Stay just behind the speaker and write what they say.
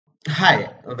Hi,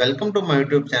 welcome to my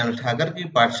YouTube channel Thakar ki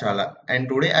Pathshala, and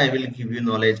today I will give you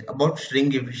knowledge about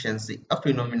string efficiency, a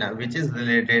phenomena which is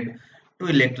related to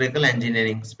electrical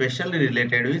engineering, specially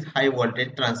related with high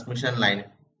voltage transmission line.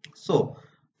 So,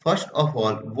 first of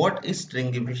all, what is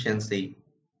string efficiency?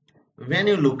 When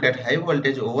you look at high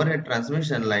voltage overhead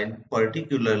transmission line,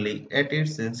 particularly at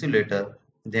its insulator,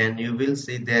 then you will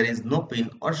see there is no pin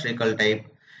or shackle type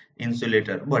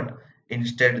insulator, but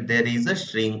instead there is a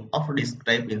string of disc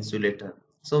type insulator.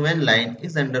 So when line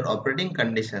is under operating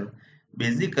condition,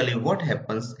 basically what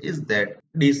happens is that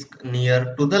disc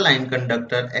near to the line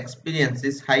conductor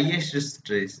experiences highest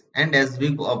stress, and as we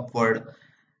go upward,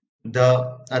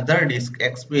 the other disk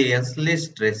experience less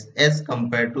stress as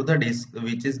compared to the disk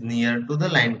which is near to the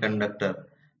line conductor.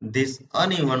 This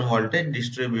uneven voltage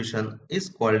distribution is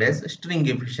called as string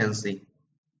efficiency.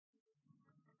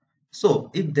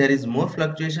 So, if there is more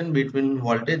fluctuation between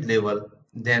voltage level,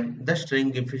 then the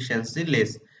string efficiency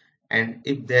less, and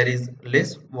if there is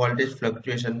less voltage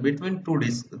fluctuation between two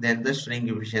disks, then the string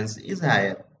efficiency is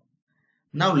higher.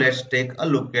 Now let's take a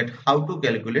look at how to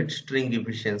calculate string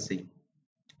efficiency.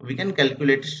 We can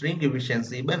calculate string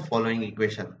efficiency by following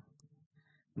equation.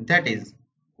 That is,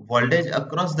 voltage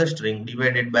across the string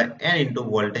divided by N into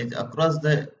voltage across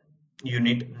the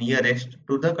unit nearest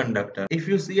to the conductor. If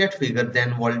you see at figure,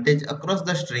 then voltage across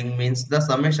the string means the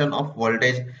summation of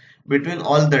voltage between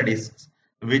all the disks,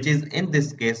 which is in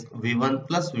this case V1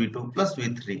 plus V2 plus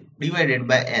V3 divided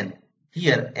by N.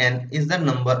 Here N is the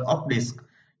number of disk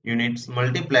units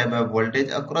multiplied by voltage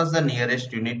across the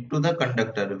nearest unit to the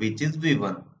conductor, which is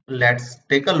V1. Let's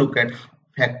take a look at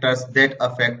factors that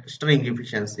affect string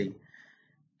efficiency.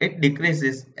 It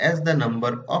decreases as the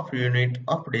number of unit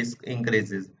of disk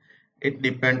increases. It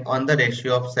depends on the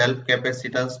ratio of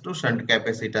self-capacitance to shunt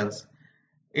capacitance.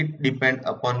 It depends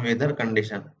upon weather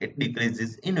condition. It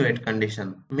decreases in wet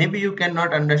condition. Maybe you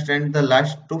cannot understand the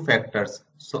last two factors.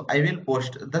 So I will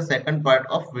post the second part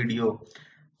of video.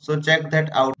 So check that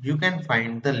out. You can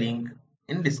find the link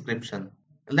in description.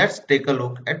 Let's take a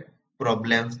look at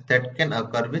problems that can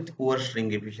occur with poor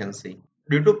string efficiency.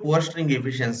 Due to poor string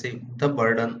efficiency, the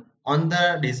burden on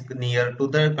the disk near to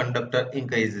the conductor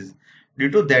increases. Due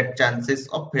to that, chances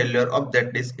of failure of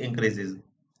that disk increases.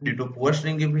 Due to poor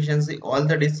string efficiency, all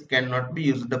the disks cannot be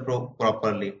used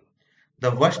properly.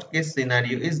 The worst case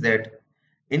scenario is that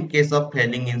in case of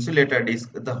failing insulator disk,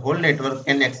 the whole network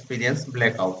can experience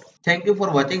blackout. Thank you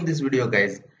for watching this video,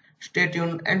 guys. Stay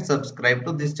tuned and subscribe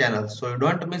to this channel so you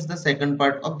don't miss the second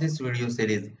part of this video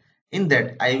series. In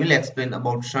that, I will explain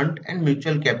about shunt and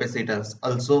mutual capacitance,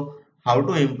 also how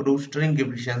to improve string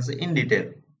efficiency in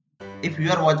detail. If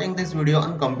you are watching this video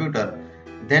on computer,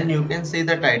 then you can see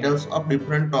the titles of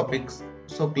different topics.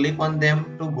 So click on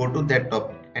them to go to that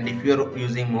topic. And if you are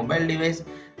using mobile device,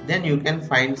 then you can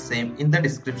find same in the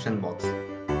description box.